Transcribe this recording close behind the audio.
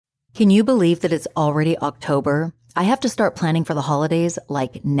Can you believe that it's already October? I have to start planning for the holidays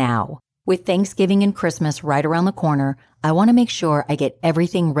like now. With Thanksgiving and Christmas right around the corner, I want to make sure I get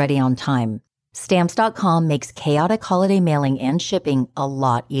everything ready on time. Stamps.com makes chaotic holiday mailing and shipping a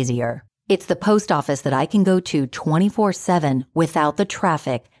lot easier. It's the post office that I can go to 24/7 without the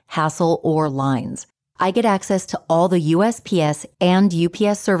traffic, hassle, or lines. I get access to all the USPS and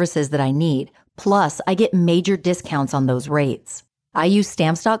UPS services that I need, plus I get major discounts on those rates. I use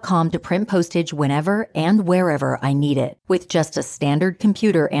Stamps.com to print postage whenever and wherever I need it, with just a standard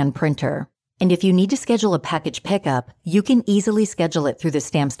computer and printer. And if you need to schedule a package pickup, you can easily schedule it through the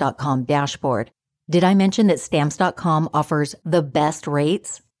Stamps.com dashboard. Did I mention that Stamps.com offers the best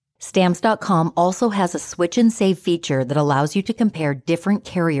rates? Stamps.com also has a switch and save feature that allows you to compare different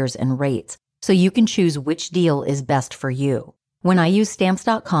carriers and rates, so you can choose which deal is best for you. When I use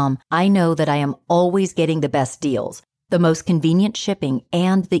Stamps.com, I know that I am always getting the best deals, the most convenient shipping,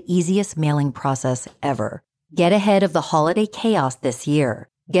 and the easiest mailing process ever. Get ahead of the holiday chaos this year.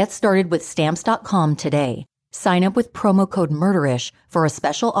 Get started with Stamps.com today. Sign up with promo code MURDERISH for a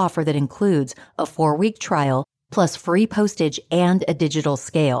special offer that includes a 4-week trial, plus free postage and a digital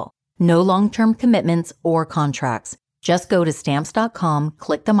scale. No long-term commitments or contracts. Just go to Stamps.com,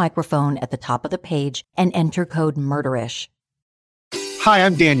 click the microphone at the top of the page, and enter code MURDERISH. Hi,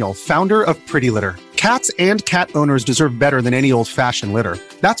 I'm Daniel, founder of Pretty Litter. Cats and cat owners deserve better than any old-fashioned litter.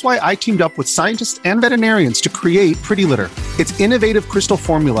 That's why I teamed up with scientists and veterinarians to create Pretty Litter. Its innovative crystal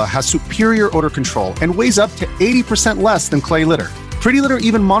formula has superior odor control and weighs up to 80% less than clay litter. Pretty Litter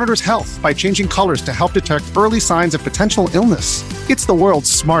even monitors health by changing colors to help detect early signs of potential illness. It's the world's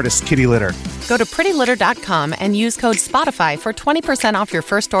smartest kitty litter. Go to prettylitter.com and use code SPOTIFY for 20% off your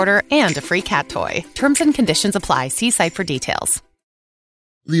first order and a free cat toy. Terms and conditions apply. See site for details.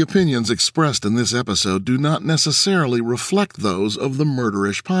 The opinions expressed in this episode do not necessarily reflect those of the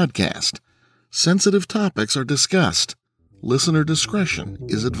Murderish podcast. Sensitive topics are discussed. Listener discretion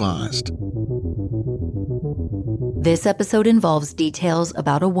is advised. This episode involves details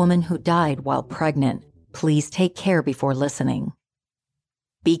about a woman who died while pregnant. Please take care before listening.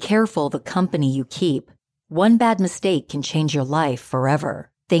 Be careful the company you keep. One bad mistake can change your life forever.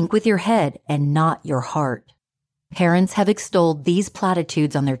 Think with your head and not your heart. Parents have extolled these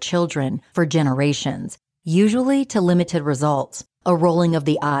platitudes on their children for generations, usually to limited results: a rolling of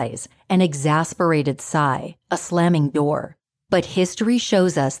the eyes, an exasperated sigh, a slamming door. But history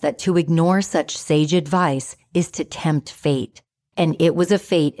shows us that to ignore such sage advice is to tempt fate. And it was a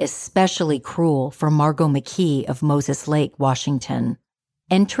fate especially cruel for Margot McKee of Moses Lake, Washington.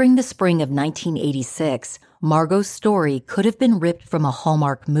 Entering the spring of 1986, Margot's story could have been ripped from a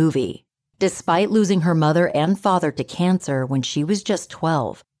Hallmark movie. Despite losing her mother and father to cancer when she was just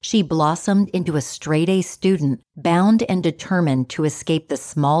 12, she blossomed into a straight-A student, bound and determined to escape the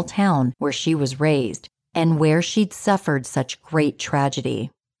small town where she was raised and where she'd suffered such great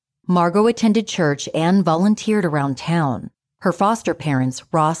tragedy. Margot attended church and volunteered around town. Her foster parents,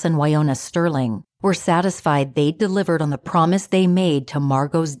 Ross and Wyona Sterling, were satisfied they'd delivered on the promise they made to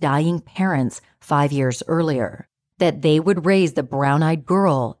Margot's dying parents 5 years earlier, that they would raise the brown-eyed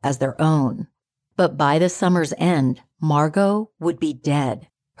girl as their own. But by the summer's end, Margot would be dead,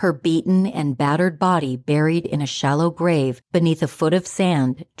 her beaten and battered body buried in a shallow grave beneath a foot of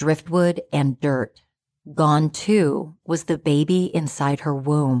sand, driftwood, and dirt. Gone, too, was the baby inside her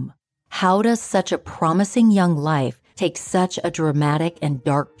womb. How does such a promising young life take such a dramatic and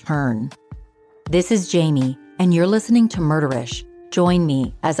dark turn? This is Jamie, and you're listening to Murderish. Join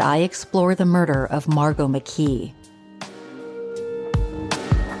me as I explore the murder of Margot McKee.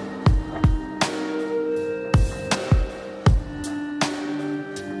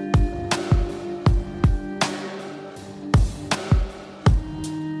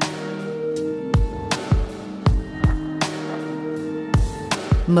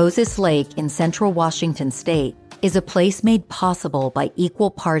 Moses Lake in central Washington state is a place made possible by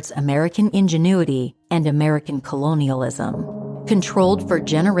equal parts American ingenuity and American colonialism. Controlled for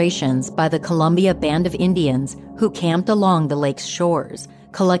generations by the Columbia Band of Indians who camped along the lake's shores,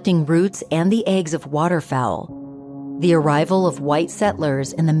 collecting roots and the eggs of waterfowl. The arrival of white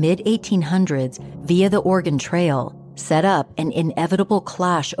settlers in the mid-1800s via the Oregon Trail set up an inevitable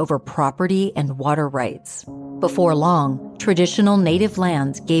clash over property and water rights. Before long, traditional native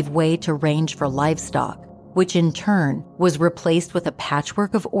lands gave way to range for livestock, which in turn was replaced with a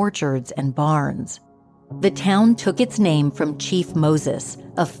patchwork of orchards and barns. The town took its name from Chief Moses,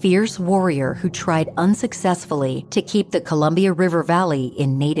 a fierce warrior who tried unsuccessfully to keep the Columbia River Valley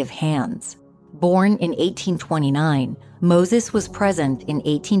in native hands. Born in 1829, Moses was present in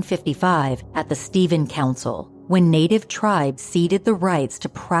 1855 at the Stephen Council, when Native tribes ceded the rights to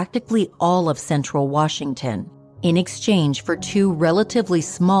practically all of central Washington in exchange for 2 relatively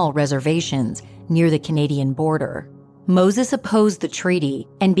small reservations near the Canadian border. Moses opposed the treaty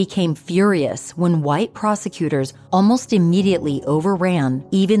and became furious when white prosecutors almost immediately overran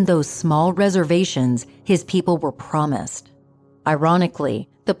even those small reservations his people were promised. Ironically,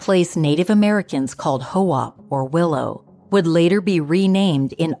 the place Native Americans called Ho'op, or Willow, would later be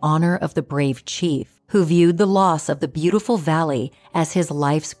renamed in honor of the brave chief, who viewed the loss of the beautiful valley as his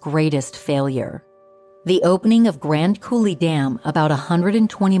life's greatest failure. The opening of Grand Coulee Dam, about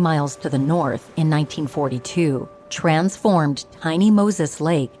 120 miles to the north in 1942, transformed tiny Moses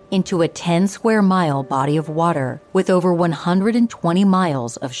Lake into a 10-square-mile body of water with over 120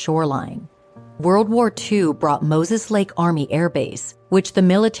 miles of shoreline. World War II brought Moses Lake Army Air Base, which the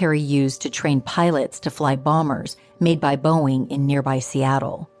military used to train pilots to fly bombers made by Boeing in nearby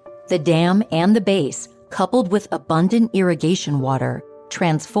Seattle. The dam and the base, coupled with abundant irrigation water,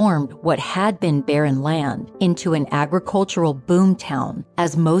 transformed what had been barren land into an agricultural boom town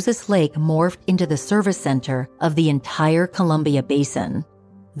as Moses Lake morphed into the service center of the entire Columbia Basin.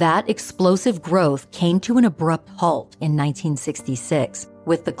 That explosive growth came to an abrupt halt in 1966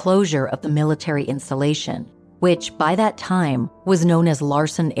 with the closure of the military installation, which by that time was known as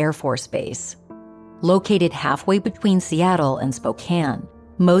Larson Air Force Base. Located halfway between Seattle and Spokane,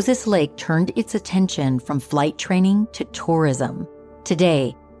 Moses Lake turned its attention from flight training to tourism.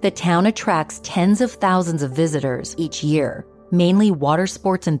 Today, the town attracts tens of thousands of visitors each year, mainly water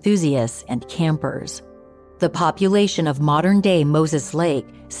sports enthusiasts and campers. The population of modern-day Moses Lake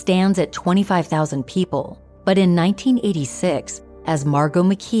stands at 25,000 people, but in 1986, as Margot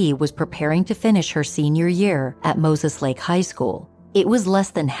McKee was preparing to finish her senior year at Moses Lake High School, it was less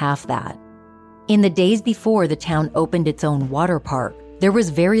than half that. In the days before the town opened its own water park, there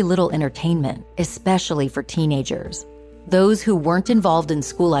was very little entertainment, especially for teenagers. Those who weren't involved in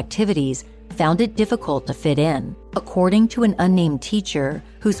school activities found it difficult to fit in, according to an unnamed teacher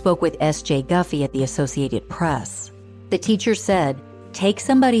who spoke with S.J. Guffey at the Associated Press. The teacher said, "Take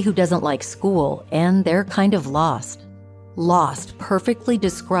somebody who doesn't like school, and they're kind of lost." Lost perfectly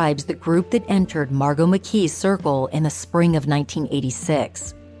describes the group that entered Margot McKee's circle in the spring of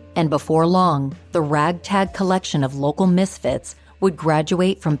 1986. And before long, the ragtag collection of local misfits would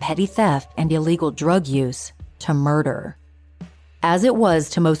graduate from petty theft and illegal drug use to murder. As it was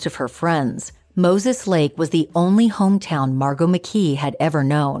to most of her friends, Moses Lake was the only hometown Margot McKee had ever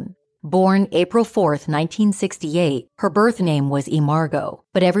known. Born April 4, 1968, her birth name was Emargo,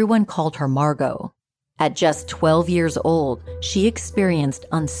 but everyone called her Margot. At just 12 years old, she experienced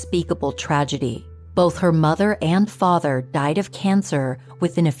unspeakable tragedy. Both her mother and father died of cancer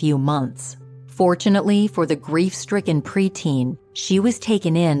within a few months. Fortunately for the grief-stricken preteen, she was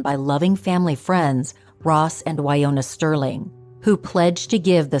taken in by loving family friends Ross and Wyona Sterling, who pledged to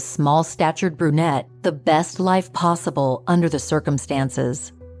give the small-statured brunette the best life possible under the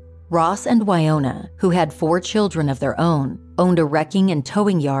circumstances. Ross and Wyona, who had 4 children of their own, owned a wrecking and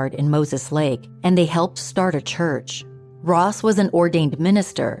towing yard in Moses Lake, and they helped start a church. Ross was an ordained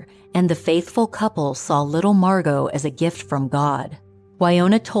minister, and the faithful couple saw little Margot as a gift from God.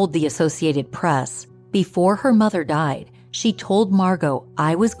 Wyona told the Associated Press, "Before her mother died, she told Margot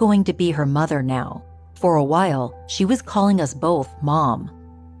I was going to be her mother now. For a while, she was calling us both Mom."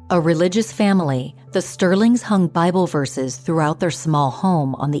 A religious family, the Sterlings hung Bible verses throughout their small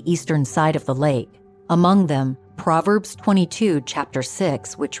home on the eastern side of the lake. Among them, Proverbs 22, chapter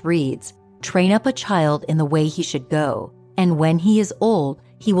 6, which reads, "Train up a child in the way he should go, and when he is old,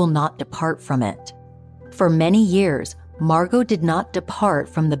 he will not depart from it." For many years, Margot did not depart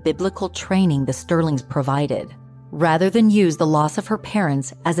from the biblical training the Sterlings provided. Rather than use the loss of her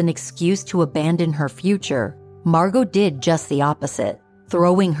parents as an excuse to abandon her future, Margot did just the opposite,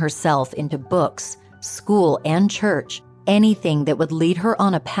 throwing herself into books, school, and church, anything that would lead her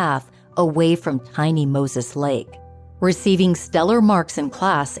on a path away from tiny Moses Lake. Receiving stellar marks in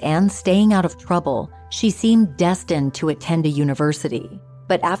class and staying out of trouble, she seemed destined to attend a university.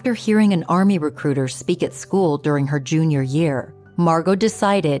 But after hearing an Army recruiter speak at school during her junior year, Margot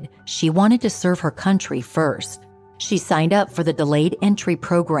decided she wanted to serve her country first. She signed up for the delayed entry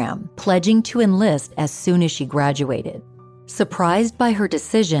program, pledging to enlist as soon as she graduated. Surprised by her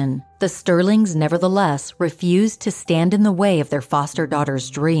decision, the Sterlings nevertheless refused to stand in the way of their foster daughter's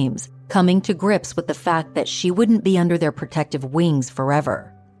dreams, coming to grips with the fact that she wouldn't be under their protective wings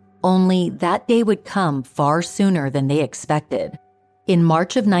forever. Only that day would come far sooner than they expected. In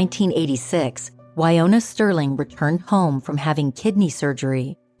March of 1986, Wyona Sterling returned home from having kidney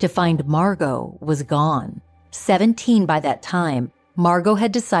surgery to find Margot was gone. 17 by that time, Margot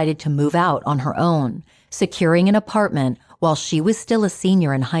had decided to move out on her own, securing an apartment while she was still a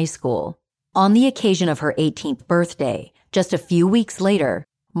senior in high school. On the occasion of her 18th birthday, just a few weeks later,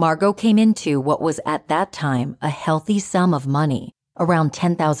 Margot came into what was at that time a healthy sum of money, around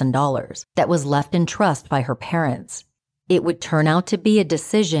 $10,000, that was left in trust by her parents. It would turn out to be a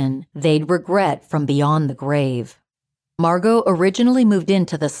decision they'd regret from beyond the grave. Margot originally moved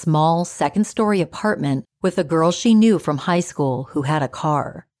into the small second-story apartment with a girl she knew from high school who had a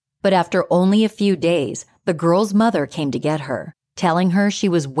car. But after only a few days, the girl's mother came to get her, telling her she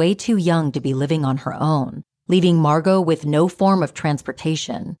was way too young to be living on her own, leaving Margot with no form of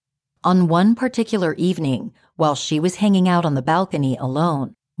transportation. On one particular evening, while she was hanging out on the balcony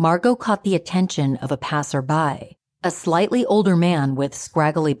alone, Margot caught the attention of a passerby, a slightly older man with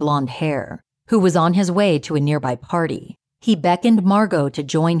scraggly blonde hair, who was on his way to a nearby party. He beckoned Margot to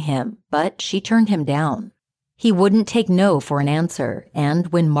join him, but she turned him down. He wouldn't take no for an answer,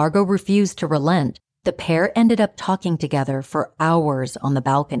 and when Margot refused to relent, the pair ended up talking together for hours on the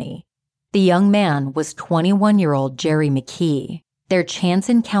balcony. The young man was 21-year-old Jerry McKee. Their chance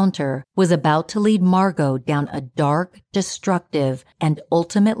encounter was about to lead Margot down a dark, destructive, and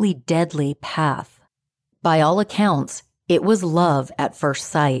ultimately deadly path. By all accounts, it was love at first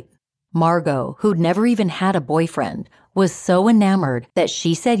sight. Margot, who'd never even had a boyfriend, was so enamored that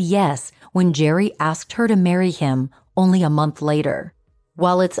she said yes when Jerry asked her to marry him only a month later.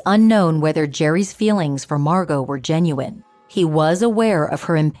 While it's unknown whether Jerry's feelings for Margot were genuine, he was aware of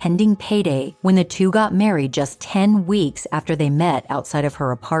her impending payday when the two got married just 10 weeks after they met outside of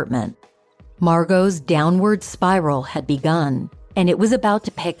her apartment. Margot's downward spiral had begun, and it was about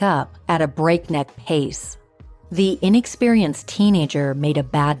to pick up at a breakneck pace. The inexperienced teenager made a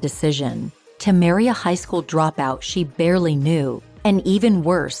bad decision to marry a high school dropout she barely knew, and even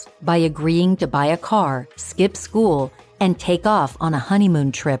worse, by agreeing to buy a car, skip school, and take off on a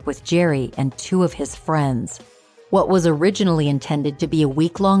honeymoon trip with Jerry and two of his friends. What was originally intended to be a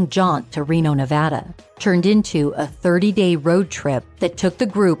week-long jaunt to Reno, Nevada, turned into a 30-day road trip that took the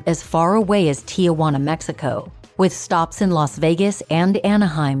group as far away as Tijuana, Mexico, with stops in Las Vegas and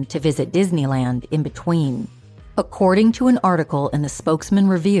Anaheim to visit Disneyland in between. According to an article in the Spokesman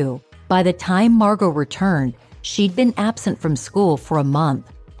Review, by the time Margot returned, she'd been absent from school for a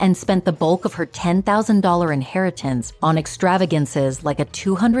month and spent the bulk of her $10,000 inheritance on extravagances like a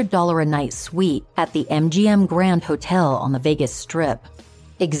 $200 a night suite at the MGM Grand Hotel on the Vegas Strip.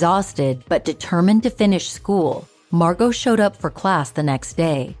 Exhausted but determined to finish school, Margot showed up for class the next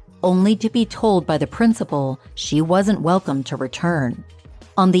day, only to be told by the principal she wasn't welcome to return.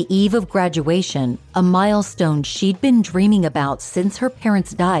 On the eve of graduation, a milestone she'd been dreaming about since her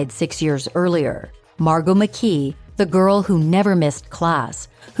parents died 6 years earlier, Margot McKee, the girl who never missed class,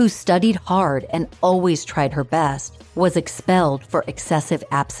 who studied hard and always tried her best, was expelled for excessive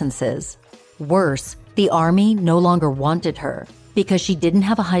absences. Worse, the Army no longer wanted her because she didn't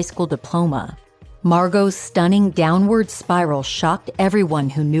have a high school diploma. Margot's stunning downward spiral shocked everyone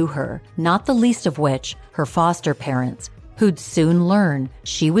who knew her, not the least of which her foster parents, who'd soon learn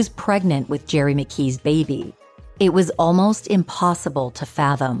she was pregnant with Jerry McKee's baby. It was almost impossible to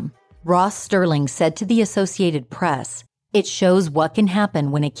fathom. Ross Sterling said to the Associated Press, "It shows what can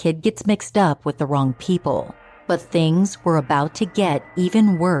happen when a kid gets mixed up with the wrong people." But things were about to get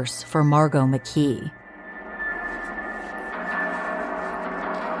even worse for Margot McKee.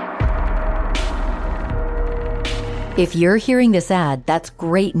 If you're hearing this ad, that's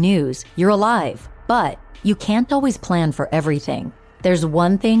great news. You're alive. But you can't always plan for everything. There's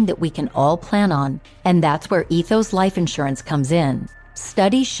one thing that we can all plan on, and that's where Ethos Life Insurance comes in.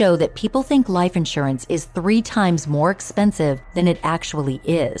 Studies show that people think life insurance is 3 times more expensive than it actually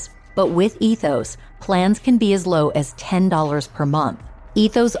is. But with Ethos, plans can be as low as $10 per month.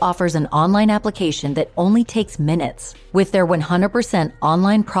 Ethos offers an online application that only takes minutes. With their 100%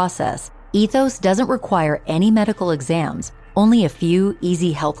 online process, Ethos doesn't require any medical exams, only a few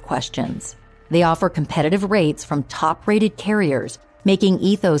easy health questions. They offer competitive rates from top-rated carriers, making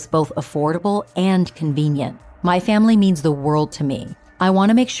Ethos both affordable and convenient. My family means the world to me. I want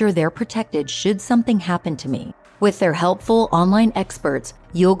to make sure they're protected should something happen to me. With their helpful online experts,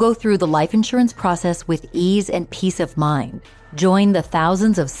 you'll go through the life insurance process with ease and peace of mind. Join the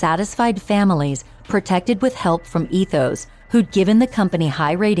thousands of satisfied families protected with help from Ethos who'd given the company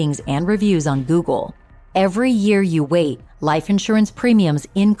high ratings and reviews on Google. Every year you wait, life insurance premiums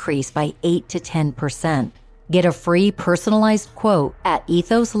increase by 8 to 10%. Get a free personalized quote at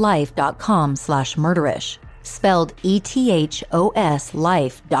ethoslife.com/murderish. Spelled ETHOS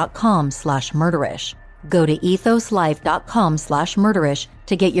life.com/murderish. Go to ethoslife.com/murderish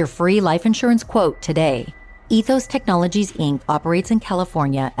to get your free life insurance quote today. Ethos Technologies, Inc. operates in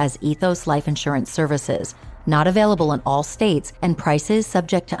California as Ethos Life Insurance Services, not available in all states, and prices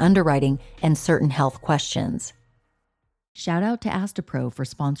subject to underwriting and certain health questions. Shout out to Astapro for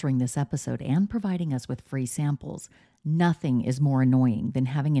sponsoring this episode and providing us with free samples. Nothing is more annoying than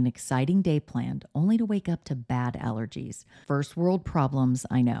having an exciting day planned only to wake up to bad allergies. First world problems,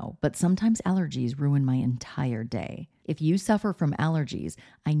 I know, but sometimes allergies ruin my entire day. If you suffer from allergies,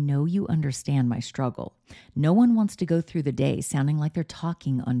 I know you understand my struggle. No one wants to go through the day sounding like they're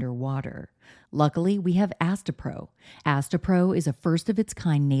talking underwater. Luckily, we have Astapro. Astapro is a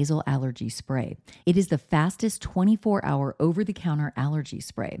first-of-its-kind nasal allergy spray. It is the fastest 24-hour over-the-counter allergy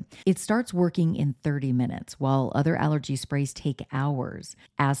spray. It starts working in 30 minutes, while other allergy sprays take hours.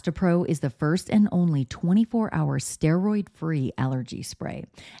 Astapro is the first and only 24-hour steroid-free allergy spray.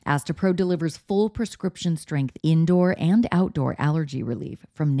 Astapro delivers full prescription-strength indoor and outdoor allergy relief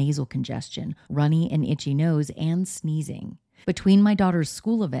from nasal congestion, runny and itchy nose, and sneezing. Between my daughter's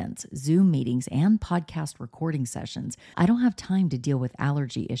school events, Zoom meetings, and podcast recording sessions, I don't have time to deal with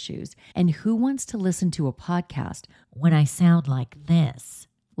allergy issues. And who wants to listen to a podcast when I sound like this?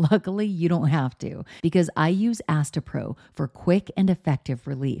 Luckily, you don't have to, because I use Astapro for quick and effective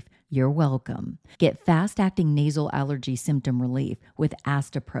relief. You're welcome. Get fast-acting nasal allergy symptom relief with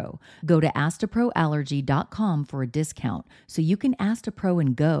Astapro. Go to astaproallergy.com for a discount so you can Astapro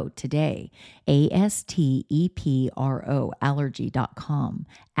and go today. ASTEPRO allergy.com.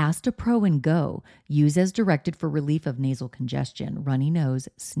 Astapro and go. Use as directed for relief of nasal congestion, runny nose,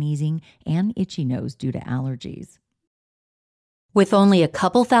 sneezing, and itchy nose due to allergies. With only a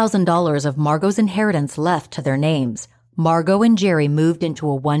couple $1,000s of Margot's inheritance left to their names, Margot and Jerry moved into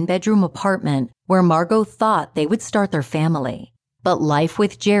a one-bedroom apartment where Margot thought they would start their family. But life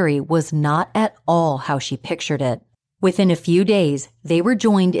with Jerry was not at all how she pictured it. Within a few days, they were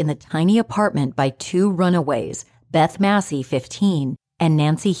joined in the tiny apartment by two runaways, Beth Massey, 15, and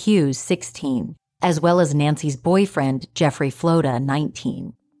Nancy Hughes, 16, as well as Nancy's boyfriend, Jeffrey Floda,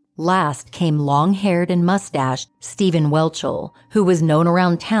 19. Last came long-haired and mustached Stephen Welchel, who was known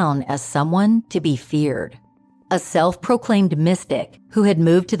around town as someone to be feared. A self-proclaimed mystic who had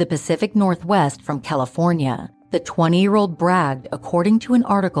moved to the Pacific Northwest from California, the 20-year-old bragged, according to an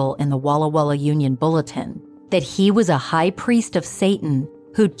article in the Walla Walla Union Bulletin, that he was a high priest of Satan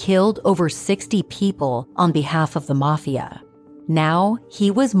who'd killed over 60 people on behalf of the mafia. Now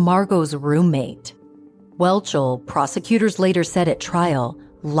he was Margot's roommate. Welchel, prosecutors later said at trial,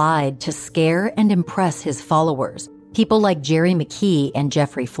 lied to scare and impress his followers, people like Jerry McKee and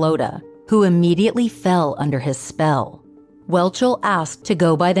Jeffrey Floda, who immediately fell under his spell. Welchel asked to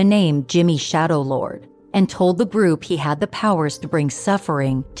go by the name Jimmy Shadowlord and told the group he had the powers to bring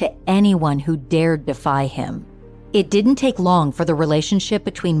suffering to anyone who dared defy him. It didn't take long for the relationship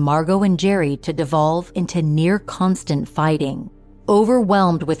between Margot and Jerry to devolve into near-constant fighting.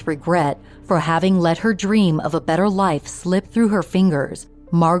 Overwhelmed with regret for having let her dream of a better life slip through her fingers,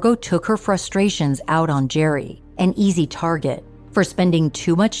 Margot took her frustrations out on Jerry, an easy target, for spending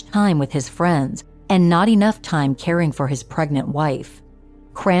too much time with his friends and not enough time caring for his pregnant wife.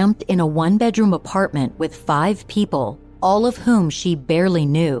 Cramped in a one-bedroom apartment with 5 people, all of whom she barely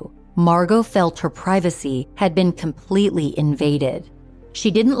knew, Margot felt her privacy had been completely invaded.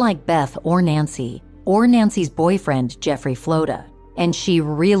 She didn't like Beth or Nancy's boyfriend, Jeffrey Floda, and she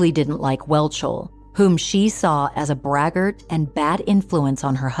really didn't like Welchel, whom she saw as a braggart and bad influence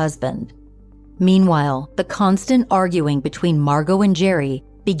on her husband. Meanwhile, the constant arguing between Margot and Jerry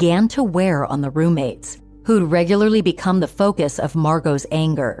began to wear on the roommates, who'd regularly become the focus of Margot's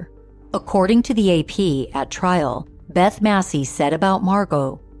anger. According to the AP at trial, Beth Massey said about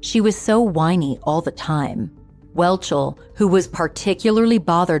Margot, she was so whiny all the time. Welchel, who was particularly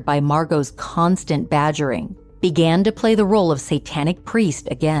bothered by Margot's constant badgering, began to play the role of satanic priest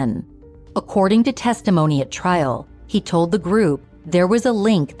again. According to testimony at trial, he told the group there was a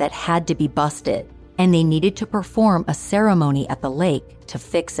link that had to be busted, and they needed to perform a ceremony at the lake to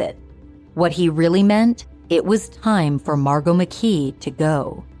fix it. What he really meant, it was time for Margot McKee to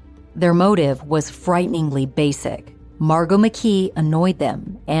go. Their motive was frighteningly basic. Margot McKee annoyed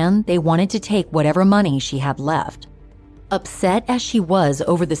them, and they wanted to take whatever money she had left. Upset as she was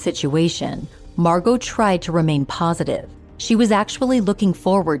over the situation, Margot tried to remain positive. She was actually looking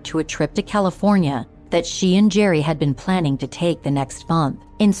forward to a trip to California that she and Jerry had been planning to take the next month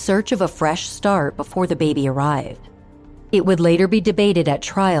in search of a fresh start before the baby arrived. It would later be debated at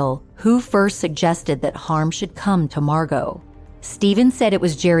trial who first suggested that harm should come to Margot. Stephen said it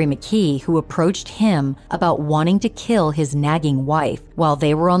was Jerry McKee who approached him about wanting to kill his nagging wife while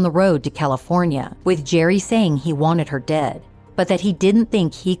they were on the road to California, with Jerry saying he wanted her dead, but that he didn't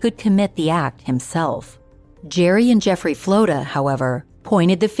think he could commit the act himself. Jerry and Jeffrey Flota, however,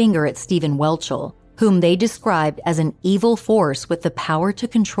 pointed the finger at Stephen Welchel, whom they described as an evil force with the power to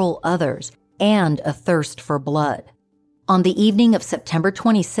control others and a thirst for blood. On the evening of September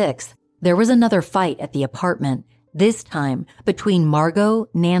 26th, there was another fight at the apartment, this time between Margot,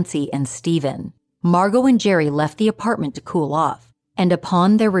 Nancy, and Stephen. Margot and Jerry left the apartment to cool off, and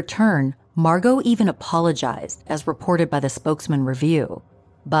upon their return, Margot even apologized, as reported by the Spokesman Review.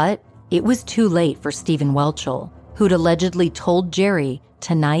 But it was too late for Stephen Welchel, who'd allegedly told Jerry,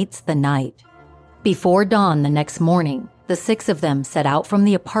 "Tonight's the night." Before dawn the next morning, the six of them set out from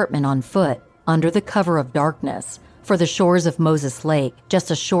the apartment on foot, under the cover of darkness, for the shores of Moses Lake,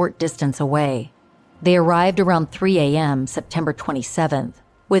 just a short distance away. They arrived around 3 a.m., September 27th.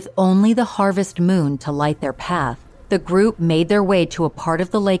 With only the harvest moon to light their path, the group made their way to a part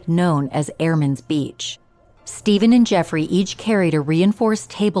of the lake known as Airman's Beach. Stephen and Jeffrey each carried a reinforced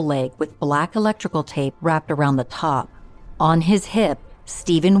table leg with black electrical tape wrapped around the top. On his hip,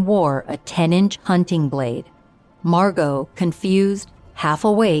 Stephen wore a 10-inch hunting blade. Margot, confused, half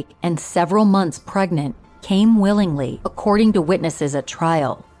awake, and several months pregnant, came willingly, according to witnesses at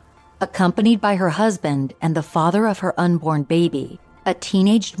trial. Accompanied by her husband and the father of her unborn baby, a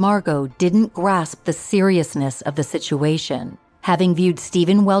teenaged Margot didn't grasp the seriousness of the situation, having viewed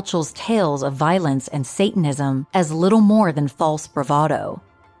Stephen Welchel's tales of violence and Satanism as little more than false bravado.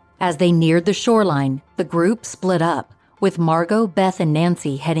 As they neared the shoreline, the group split up, with Margot, Beth, and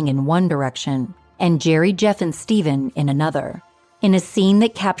Nancy heading in one direction, and Jerry, Jeff, and Stephen in another. In a scene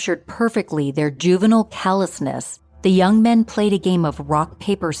that captured perfectly their juvenile callousness, the young men played a game of rock,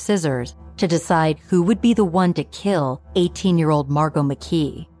 paper, scissors to decide who would be the one to kill 18-year-old Margot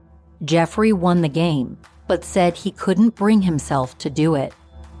McKee. Jeffrey won the game, but said he couldn't bring himself to do it.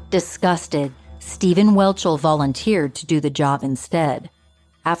 Disgusted, Stephen Welchel volunteered to do the job instead.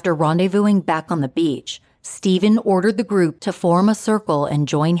 After rendezvousing back on the beach, Stephen ordered the group to form a circle and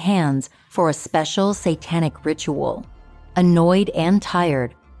join hands for a special satanic ritual. Annoyed and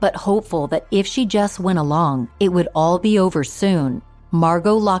tired, but hopeful that if she just went along, it would all be over soon,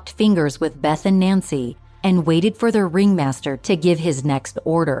 Margot locked fingers with Beth and Nancy and waited for their ringmaster to give his next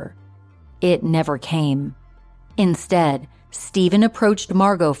order. It never came. Instead, Stephen approached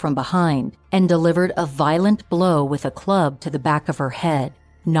Margot from behind and delivered a violent blow with a club to the back of her head,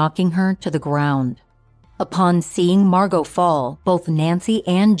 knocking her to the ground. Upon seeing Margot fall, both Nancy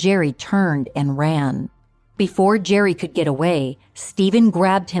and Jerry turned and ran. Before Jerry could get away, Stephen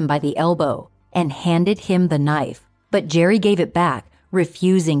grabbed him by the elbow and handed him the knife, but Jerry gave it back,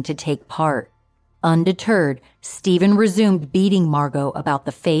 refusing to take part. Undeterred, Stephen resumed beating Margot about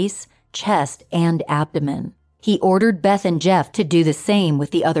the face, chest, and abdomen. He ordered Beth and Jeff to do the same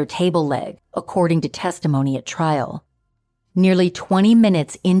with the other table leg, according to testimony at trial. Nearly 20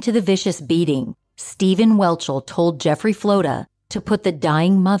 minutes into the vicious beating, Stephen Welchel told Jeffrey Flota to put the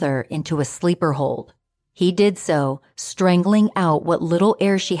dying mother into a sleeper hold. He did so, strangling out what little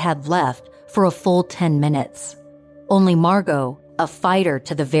air she had left for a full 10 minutes. Only Margot, a fighter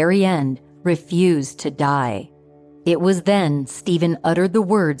to the very end, refused to die. It was then Stephen uttered the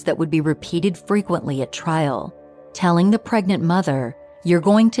words that would be repeated frequently at trial, telling the pregnant mother, "You're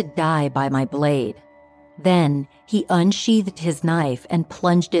going to die by my blade." Then he unsheathed his knife and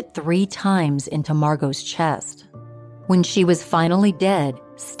plunged it 3 times into Margot's chest. When she was finally dead,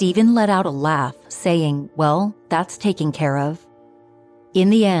 Stephen let out a laugh, saying, "Well, that's taken care of."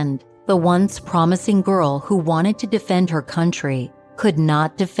 In the end, the once promising girl who wanted to defend her country could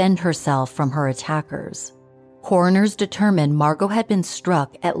not defend herself from her attackers. Coroners determined Margot had been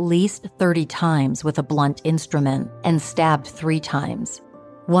struck at least 30 times with a blunt instrument and stabbed 3 times.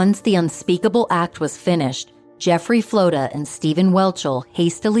 Once the unspeakable act was finished, Jeffrey Flota and Stephen Welchel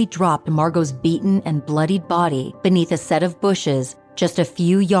hastily dropped Margot's beaten and bloodied body beneath a set of bushes just a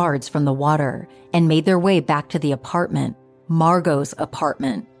few yards from the water and made their way back to the apartment, Margot's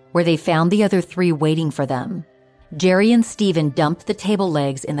apartment, where they found the other 3 waiting for them. Jerry and Stephen dumped the table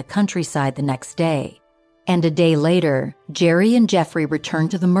legs in the countryside the next day. And a day later, Jerry and Jeffrey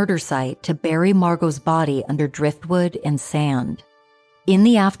returned to the murder site to bury Margot's body under driftwood and sand. In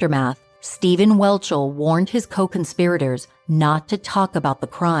the aftermath, Stephen Welchel warned his co-conspirators not to talk about the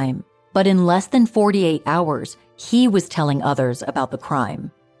crime, but in less than 48 hours, he was telling others about the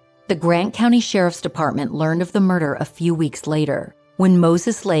crime. The Grant County Sheriff's Department learned of the murder a few weeks later, when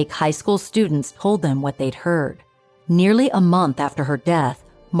Moses Lake high school students told them what they'd heard. Nearly a month after her death,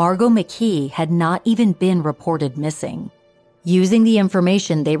 Margot McKee had not even been reported missing. Using the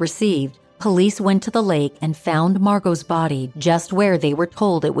information they received, police went to the lake and found Margot's body just where they were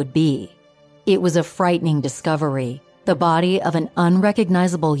told it would be. It was a frightening discovery, the body of an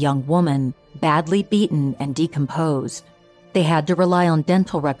unrecognizable young woman, badly beaten and decomposed. They had to rely on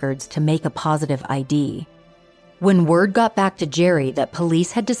dental records to make a positive ID. When word got back to Jerry that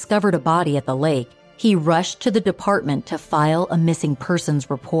police had discovered a body at the lake, he rushed to the department to file a missing persons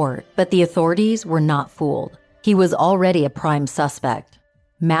report, but the authorities were not fooled. He was already a prime suspect.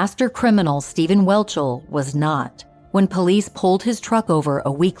 Master criminal Stephen Welchel was not. When police pulled his truck over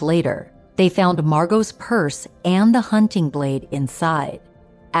a week later, they found Margot's purse and the hunting blade inside.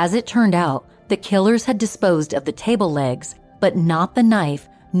 As it turned out, the killers had disposed of the table legs, but not the knife,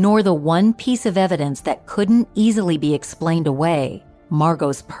 nor the one piece of evidence that couldn't easily be explained away,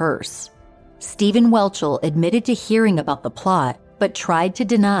 Margot's purse. Stephen Welchel admitted to hearing about the plot, but tried to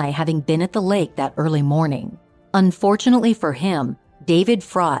deny having been at the lake that early morning. Unfortunately for him, David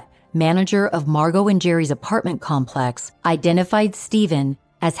Frott, manager of Margot and Jerry's apartment complex, identified Stephen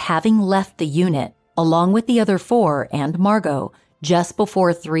as having left the unit, along with the other 4 and Margot, just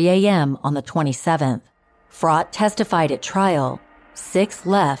before 3 a.m. on the 27th. Frott testified at trial. 6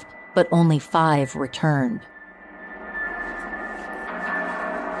 left, but only 5 returned.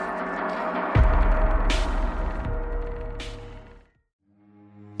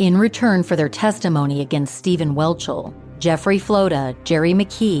 In return for their testimony against Stephen Welchel, Jeffrey Floda, Jerry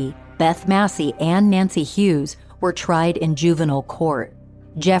McKee, Beth Massey, and Nancy Hughes were tried in juvenile court.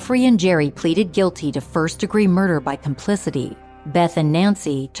 Jeffrey and Jerry pleaded guilty to first-degree murder by complicity, Beth and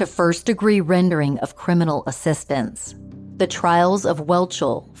Nancy to first-degree rendering of criminal assistance. The trials of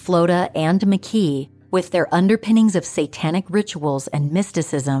Welchel, Floda, and McKee, with their underpinnings of satanic rituals and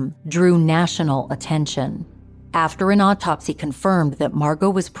mysticism, drew national attention. After an autopsy confirmed that Margot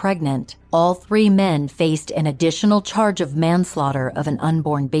was pregnant, all 3 men faced an additional charge of manslaughter of an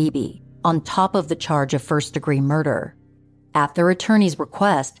unborn baby, on top of the charge of first-degree murder. At their attorney's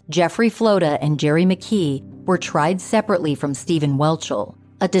request, Jeffrey Floda and Jerry McKee were tried separately from Stephen Welchel,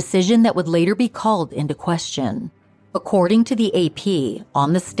 a decision that would later be called into question. According to the AP,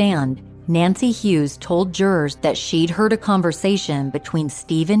 on the stand, Nancy Hughes told jurors that she'd heard a conversation between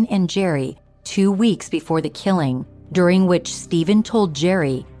Stephen and Jerry 2 weeks before the killing, during which Stephen told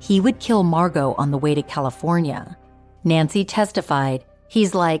Jerry he would kill Margot on the way to California. Nancy testified,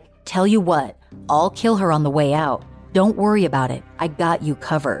 "He's like, tell you what, I'll kill her on the way out. Don't worry about it, I got you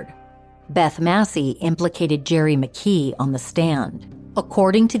covered." Beth Massey implicated Jerry McKee on the stand.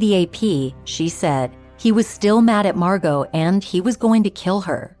 According to the AP, she said, he was still mad at Margot and he was going to kill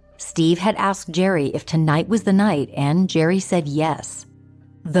her. Steve had asked Jerry if tonight was the night and Jerry said yes.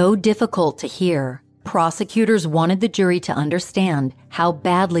 Though difficult to hear, prosecutors wanted the jury to understand how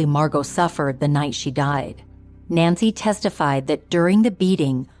badly Margot suffered the night she died. Nancy testified that during the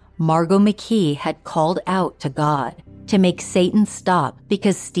beating, Margot McKee had called out to God to make Satan stop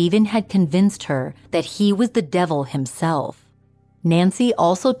because Stephen had convinced her that he was the devil himself. Nancy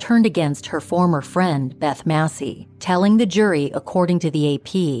also turned against her former friend, Beth Massey, telling the jury, according to the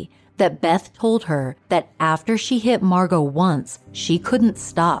AP, that Beth told her that after she hit Margot once, she couldn't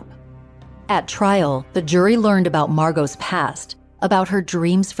stop. At trial, the jury learned about Margot's past, about her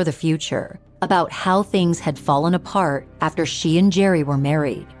dreams for the future, about how things had fallen apart after she and Jerry were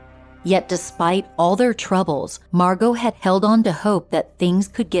married. Yet despite all their troubles, Margot had held on to hope that things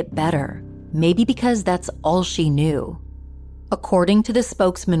could get better, maybe because that's all she knew. According to the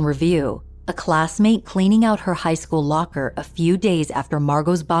Spokesman Review, a classmate cleaning out her high school locker a few days after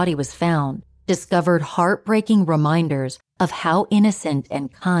Margot's body was found discovered heartbreaking reminders of how innocent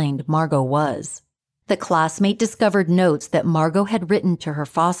and kind Margot was. The classmate discovered notes that Margot had written to her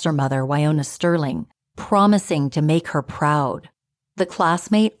foster mother, Wyona Sterling, promising to make her proud. The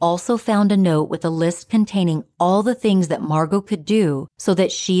classmate also found a note with a list containing all the things that Margot could do so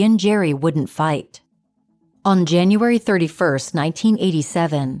that she and Jerry wouldn't fight. On January 31st,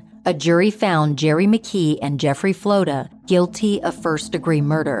 1987, a jury found Jerry McKee and Jeffrey Floda guilty of first-degree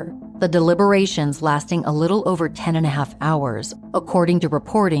murder, the deliberations lasting a little over 10.5 hours, according to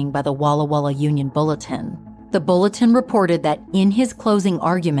reporting by the Walla Walla Union Bulletin. The Bulletin reported that in his closing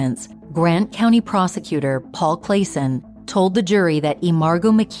arguments, Grant County prosecutor Paul Clayson told the jury that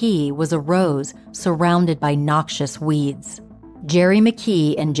Margot McKee was a rose surrounded by noxious weeds. Jerry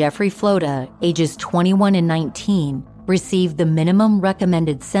McKee and Jeffrey Floda, ages 21 and 19, received the minimum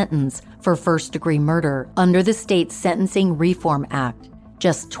recommended sentence for first-degree murder under the state's Sentencing Reform Act,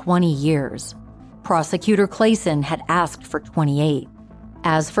 just 20 years. Prosecutor Clayson had asked for 28.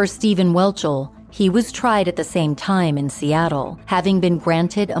 As for Stephen Welchel, he was tried at the same time in Seattle, having been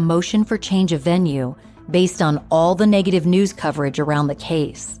granted a motion for change of venue based on all the negative news coverage around the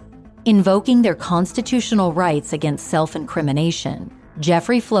case. Invoking their constitutional rights against self-incrimination,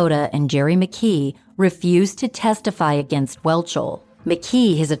 Jeffrey Floda and Jerry McKee refused to testify against Welchel.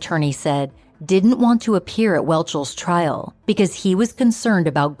 McKee, his attorney said, didn't want to appear at Welchel's trial because he was concerned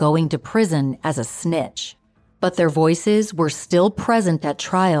about going to prison as a snitch. But their voices were still present at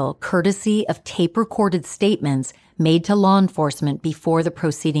trial courtesy of tape-recorded statements made to law enforcement before the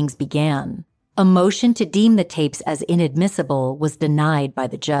proceedings began. A motion to deem the tapes as inadmissible was denied by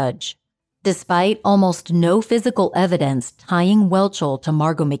the judge. Despite almost no physical evidence tying Welchel to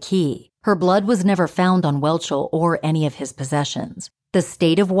Margot McKee, her blood was never found on Welchel or any of his possessions. The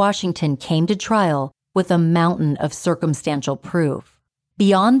state of Washington came to trial with a mountain of circumstantial proof.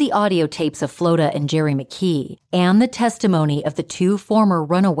 Beyond the audio tapes of Flota and Jerry McKee and the testimony of the two former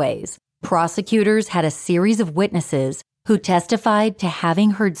runaways, prosecutors had a series of witnesses who testified to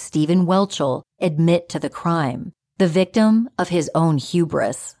having heard Stephen Welchel admit to the crime, the victim of his own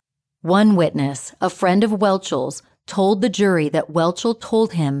hubris. One witness, a friend of Welchel's, told the jury that Welchel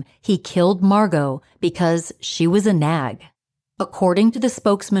told him he killed Margot because she was a nag. According to the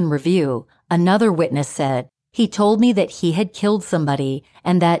Spokesman Review, another witness said, "He told me that he had killed somebody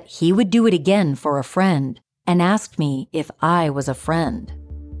and that he would do it again for a friend, and asked me if I was a friend."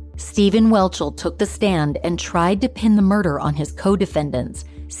 Stephen Welchel took the stand and tried to pin the murder on his co-defendants,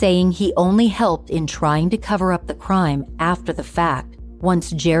 saying he only helped in trying to cover up the crime after the fact,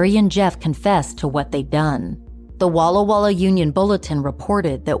 once Jerry and Jeff confessed to what they'd done. The Walla Walla Union Bulletin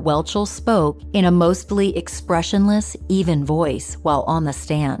reported that Welchel spoke in a mostly expressionless, even voice while on the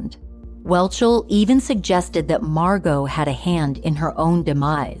stand. Welchel even suggested that Margot had a hand in her own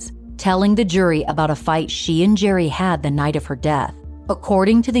demise, telling the jury about a fight she and Jerry had the night of her death.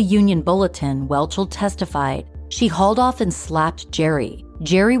 According to the Union Bulletin, Welchel testified she hauled off and slapped Jerry.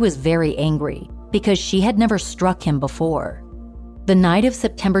 Jerry was very angry because she had never struck him before. The night of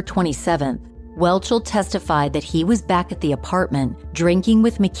September 27th, Welchel testified that he was back at the apartment drinking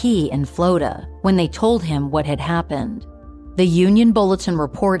with McKee and Flota when they told him what had happened. The Union Bulletin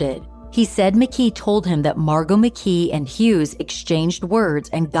reported he said McKee told him that Margot McKee and Hughes exchanged words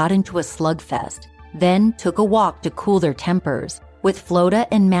and got into a slugfest, then took a walk to cool their tempers, with Flota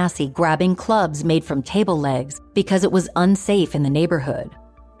and Massey grabbing clubs made from table legs because it was unsafe in the neighborhood.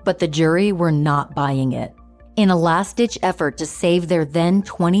 But the jury were not buying it. In a last-ditch effort to save their then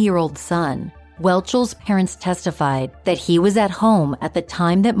 20-year-old son, Welchel's parents testified that he was at home at the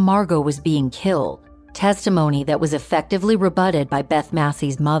time that Margot was being killed, testimony that was effectively rebutted by Beth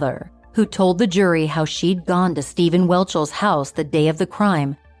Massey's mother, who told the jury how she'd gone to Stephen Welchel's house the day of the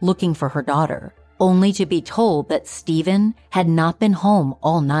crime looking for her daughter, only to be told that Stephen had not been home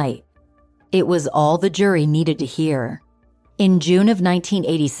all night. It was all the jury needed to hear. In June of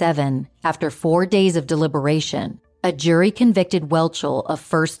 1987, after 4 days of deliberation, a jury convicted Welchel of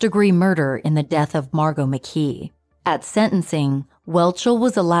first-degree murder in the death of Margot McKee. At sentencing, Welchel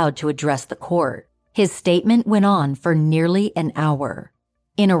was allowed to address the court. His statement went on for nearly an hour.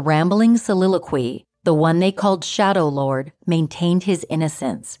 In a rambling soliloquy, the one they called Shadow Lord maintained his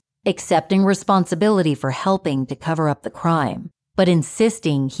innocence, accepting responsibility for helping to cover up the crime, but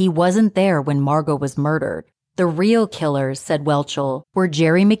insisting he wasn't there when Margot was murdered. The real killers, said Welchel, were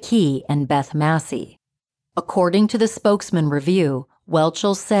Jerry McKee and Beth Massey. According to the Spokesman Review,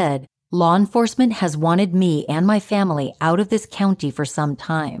 Welchel said, "Law enforcement has wanted me and my family out of this county for some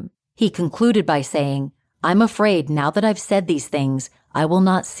time." He concluded by saying, "I'm afraid now that I've said these things, I will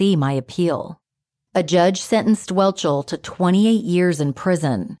not see my appeal." A judge sentenced Welchel to 28 years in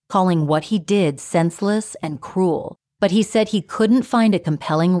prison, calling what he did senseless and cruel, but he said he couldn't find a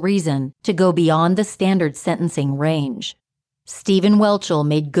compelling reason to go beyond the standard sentencing range. Stephen Welchel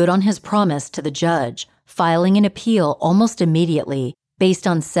made good on his promise to the judge, filing an appeal almost immediately based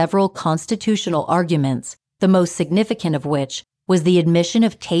on several constitutional arguments, the most significant of which was the admission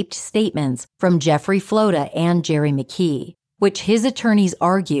of taped statements from Jeffrey Flota and Jerry McKee, which his attorneys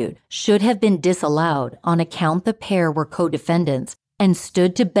argued should have been disallowed on account the pair were co-defendants and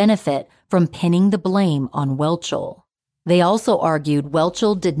stood to benefit from pinning the blame on Welchel. They also argued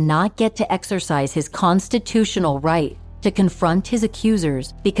Welchel did not get to exercise his constitutional right to confront his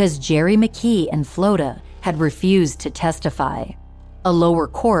accusers because Jerry McKee and Flota had refused to testify. A lower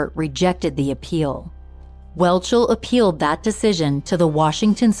court rejected the appeal. Welchel appealed that decision to the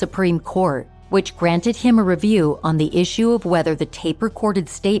Washington Supreme Court, which granted him a review on the issue of whether the tape-recorded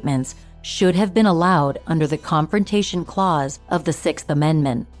statements should have been allowed under the Confrontation Clause of the Sixth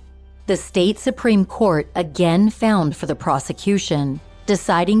Amendment. The state Supreme Court again found for the prosecution,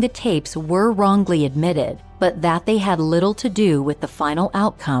 deciding the tapes were wrongly admitted, but that they had little to do with the final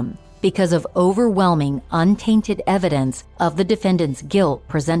outcome because of overwhelming, untainted evidence of the defendant's guilt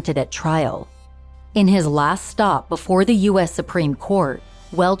presented at trial. In his last stop before the U.S. Supreme Court,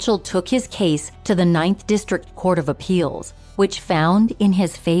 Welchel took his case to the 9th District Court of Appeals, which found in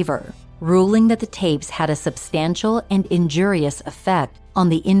his favor, ruling that the tapes had a substantial and injurious effect on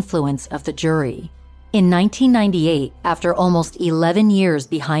the influence of the jury. In 1998, after almost 11 years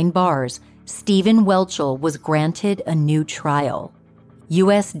behind bars, Stephen Welchel was granted a new trial.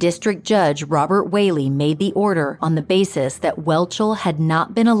 U.S. District Judge Robert Whaley made the order on the basis that Welchel had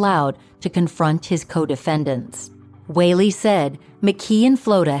not been allowed to confront his co-defendants. Whaley said McKee and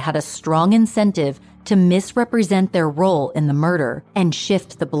Flota had a strong incentive to misrepresent their role in the murder and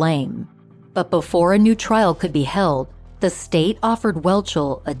shift the blame. But before a new trial could be held, the state offered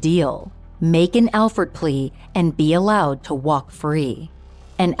Welchel a deal: make an Alford plea and be allowed to walk free.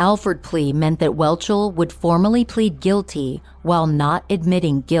 An Alford plea meant that Welchel would formally plead guilty while not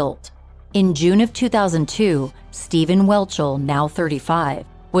admitting guilt. In June of 2002, Stephen Welchel, now 35,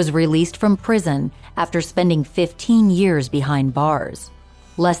 was released from prison after spending 15 years behind bars.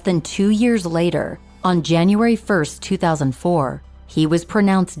 Less than 2 years later, on January 1, 2004, he was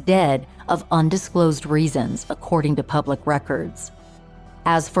pronounced dead of undisclosed reasons, according to public records.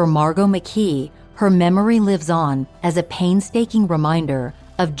 As for Margot McKee, her memory lives on as a painstaking reminder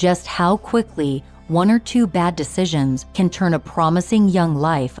of just how quickly one or two bad decisions can turn a promising young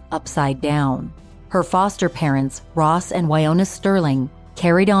life upside down. Her foster parents, Ross and Wyona Sterling,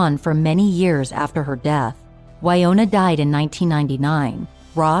 carried on for many years after her death. Wyona died in 1999,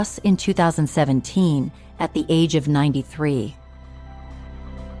 Ross in 2017 at the age of 93.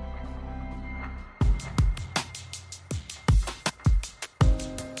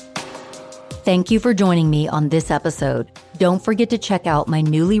 Thank you for joining me on this episode. Don't forget to check out my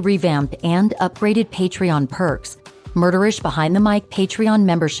newly revamped and upgraded Patreon perks. Murderish Behind the Mic Patreon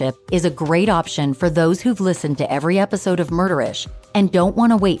membership is a great option for those who've listened to every episode of Murderish and don't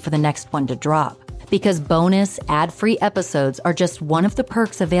want to wait for the next one to drop, because bonus, ad-free episodes are just one of the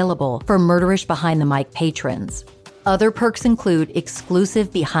perks available for Murderish Behind the Mic patrons. Other perks include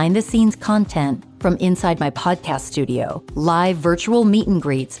exclusive behind-the-scenes content from inside my podcast studio, live virtual meet and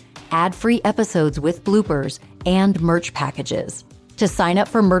greets, ad-free episodes with bloopers, and merch packages. To sign up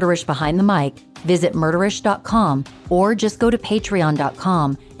for Murderish Behind the Mic, visit murderish.com or just go to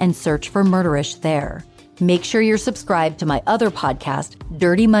patreon.com and search for Murderish there. Make sure you're subscribed to my other podcast,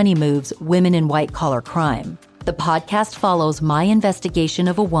 Dirty Money Moves: Women in White Collar Crime. The podcast follows my investigation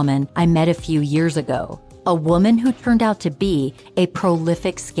of a woman I met a few years ago, a woman who turned out to be a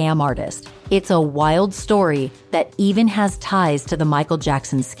prolific scam artist. It's a wild story that even has ties to the Michael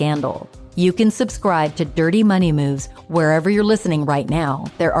Jackson scandal. You can subscribe to Dirty Money Moves wherever you're listening right now.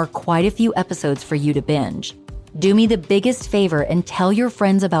 There are quite a few episodes for you to binge. Do me the biggest favor and tell your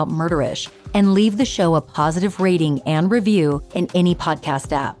friends about Murderish and leave the show a positive rating and review in any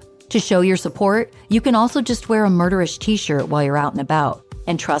podcast app. To show your support, you can also just wear a Murderish t-shirt while you're out and about.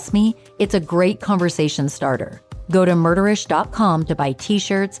 And trust me, it's a great conversation starter. Go to murderish.com to buy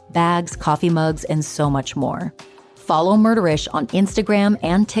t-shirts, bags, coffee mugs, and so much more. Follow Murderish on Instagram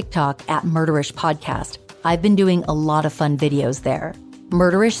and TikTok at Murderish Podcast. I've been doing a lot of fun videos there.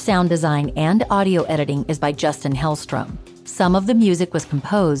 Murderish sound design and audio editing is by Justin Hellstrom. Some of the music was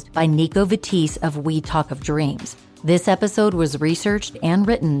composed by Nico Vitisse of We Talk of Dreams. This episode was researched and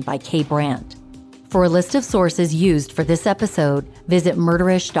written by Kay Brandt. For a list of sources used for this episode, visit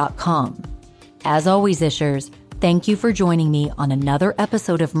murderish.com. As always, Ishers, thank you for joining me on another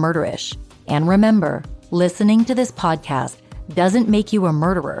episode of Murderish. And remember, listening to this podcast doesn't make you a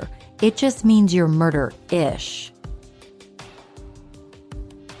murderer. It just means you're murder-ish.